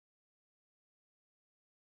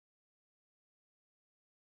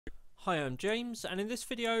Hi, I'm James, and in this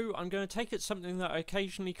video I'm going to take at something that I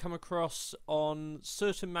occasionally come across on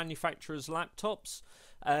certain manufacturers' laptops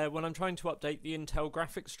when I'm trying to update the Intel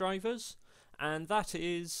graphics drivers, and that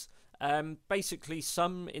is basically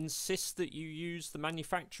some insist that you use the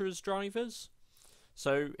manufacturer's drivers.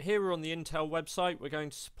 So here we're on the Intel website, we're going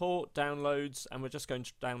to support downloads, and we're just going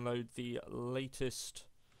to download the latest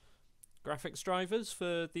graphics drivers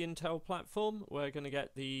for the Intel platform. We're going to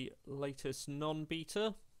get the latest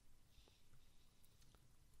non-beta.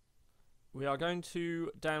 We are going to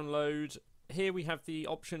download, here we have the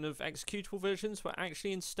option of executable versions. We're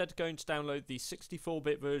actually instead going to download the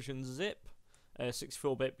 64-bit version zip,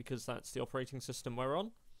 64-bit because that's the operating system we're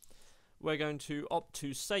on. We're going to opt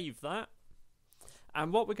to save that.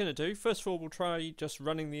 And what we're going to do, first of all, we'll try just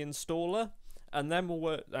running the installer, and then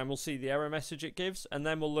we'll see the error message it gives, and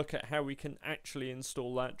then we'll look at how we can actually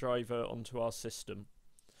install that driver onto our system.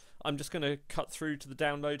 I'm just going to cut through to the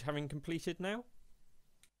download having completed now.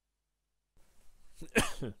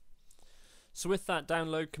 So with that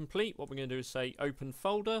download complete, what we're going to do is say open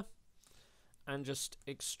folder and just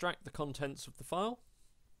extract the contents of the file.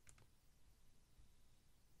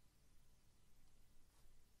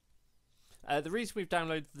 The reason we've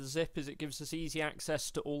downloaded the zip is it gives us easy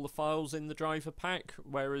access to all the files in the driver pack,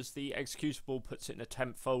 whereas the executable puts it in a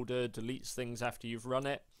temp folder, deletes things after you've run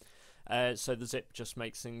it. So the zip just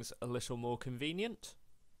makes things a little more convenient.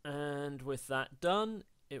 And with that done,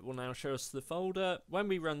 it will now show us the folder. When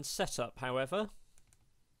we run setup, however,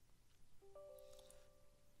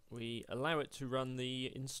 we allow it to run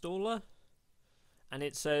the installer, and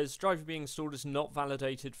it says driver being installed is not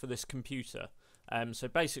validated for this computer. So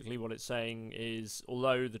basically what it's saying is,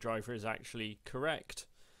 although the driver is actually correct,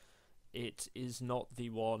 it is not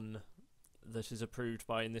the one that is approved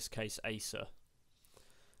by, in this case, Acer.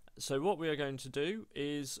 So what we are going to do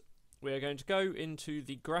is we are going to go into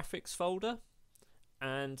the graphics folder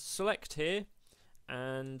and select here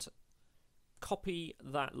and copy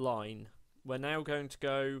that line. We're now going to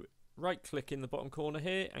go right click in the bottom corner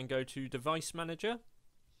here and go to Device Manager.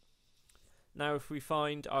 Now if we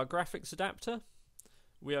find our graphics adapter,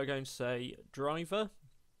 we are going to say driver,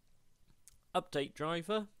 update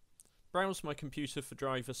driver, browse my computer for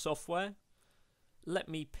driver software, let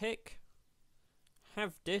me pick,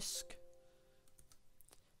 have disk,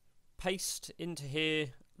 paste into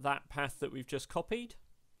here that path that we've just copied.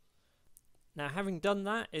 Now having done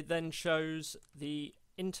that, it then shows the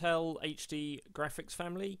Intel HD graphics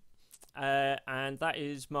family, and that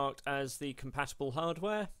is marked as the compatible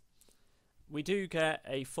hardware. We do get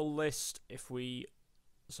a full list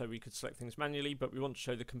so we could select things manually, but we want to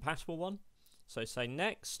show the compatible one. So say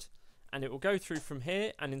next, and it will go through from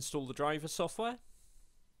here and install the driver software.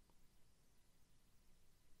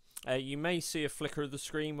 You may see a flicker of the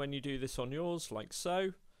screen when you do this on yours, like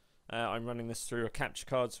so. I'm running this through a capture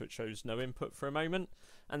card, so it shows no input for a moment.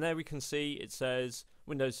 And there we can see it says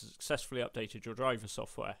Windows has successfully updated your driver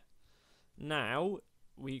software. Now,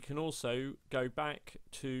 we can also go back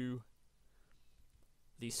to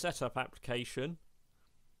the setup application.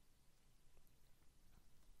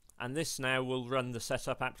 And this now will run the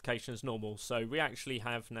setup application as normal. So we actually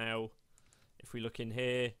have now, if we look in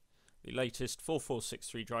here, the latest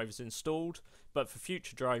 4463 drivers installed, but for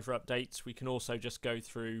future driver updates we can also just go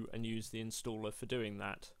through and use the installer for doing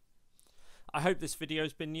that. I hope this video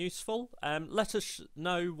has been useful. Let us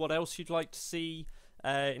know what else you'd like to see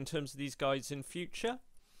in terms of these guides in future,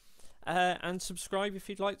 and subscribe if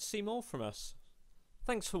you'd like to see more from us.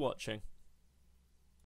 Thanks for watching.